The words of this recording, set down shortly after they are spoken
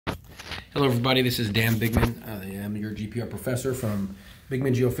Hello everybody, this is Dan Bigman. I am your GPR professor from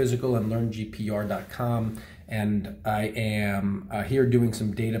Bigman Geophysical and LearnGPR.com, and I am here doing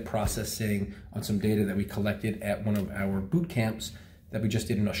some data processing on some data that we collected at one of our boot camps that we just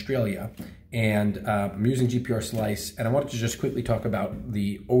did in Australia. And I'm using GPR Slice, and I wanted to just quickly talk about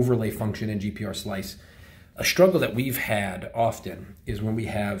the overlay function in GPR Slice. A struggle that we've had often is when we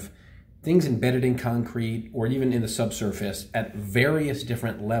have things embedded in concrete or even in the subsurface at various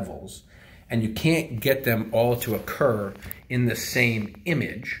different levels, and you can't get them all to occur in the same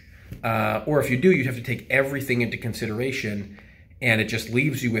image. Or if you do, you'd have to take everything into consideration, and it just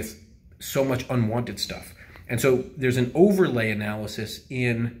leaves you with so much unwanted stuff. And so there's an overlay analysis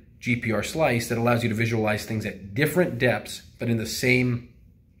in GPR Slice that allows you to visualize things at different depths, but in the same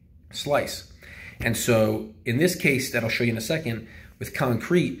slice. And so in this case that I'll show you in a second, with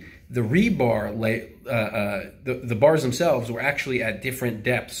concrete, the rebar, the bars themselves were actually at different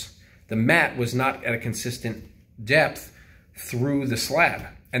depths. The mat was not at a consistent depth through the slab.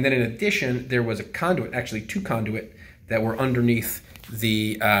 And then in addition, there was a conduit, actually two conduit, that were underneath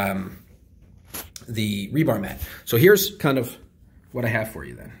the rebar mat. So here's kind of what I have for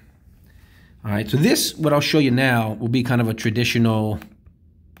you then. All right, so this, what I'll show you now, will be kind of a traditional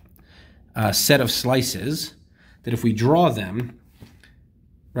set of slices that if we draw them,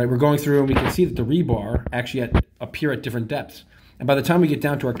 right, we're going through and we can see that the rebar actually appear at different depths. And by the time we get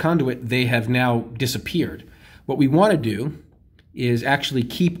down to our conduit, they have now disappeared. What we want to do is actually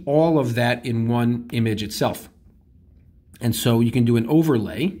keep all of that in one image itself. And so you can do an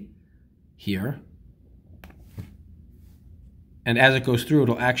overlay here. And as it goes through,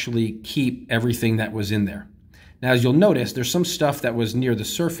 it'll actually keep everything that was in there. Now, as you'll notice, there's some stuff that was near the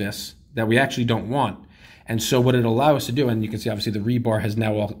surface that we actually don't want. And so what it'll allow us to do, and you can see obviously the rebar has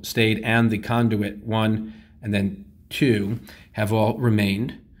now all stayed, and the conduit 1 and then 2 have all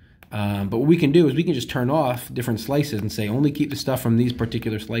remained. But what we can do is we can just turn off different slices and say only keep the stuff from these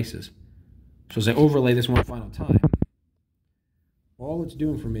particular slices. So as I overlay this one final time, all it's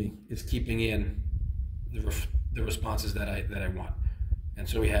doing for me is keeping in the responses that I want. And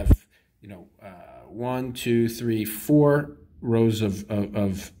so we have, 1, 2, 3, 4 rows of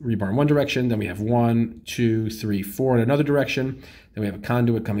rebar in one direction. Then we have 1, 2, 3, 4 in another direction. Then we have a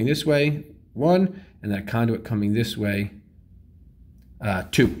conduit coming this way, 1, and then a conduit coming this way,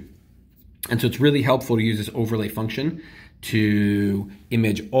 2. And so it's really helpful to use this overlay function to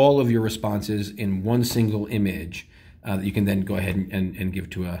image all of your responses in one single image that you can then go ahead and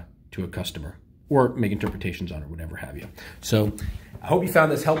give to a customer or make interpretations on or whatever have you. So I hope you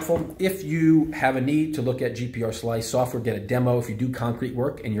found this helpful. If you have a need to look at GPR Slice software, get a demo. If you do concrete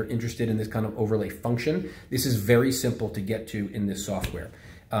work and you're interested in this kind of overlay function, this is very simple to get to in this software.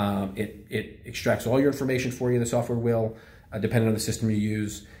 It extracts all your information for you, the software will, depending on the system you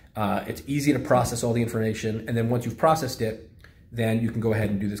use. It's easy to process all the information, and then once you've processed it, then you can go ahead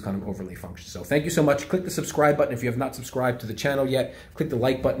and do this kind of overlay function. So thank you so much. Click the subscribe button if you have not subscribed to the channel yet. Click the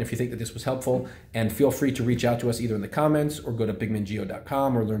like button if you think that this was helpful, and feel free to reach out to us either in the comments or go to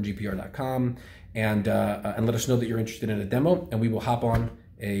bigmangeo.com or learngpr.com and let us know that you're interested in a demo, and we will hop on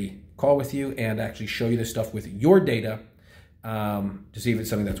a call with you and actually show you this stuff with your data to see if it's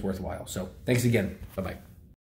something that's worthwhile. So thanks again. Bye-bye.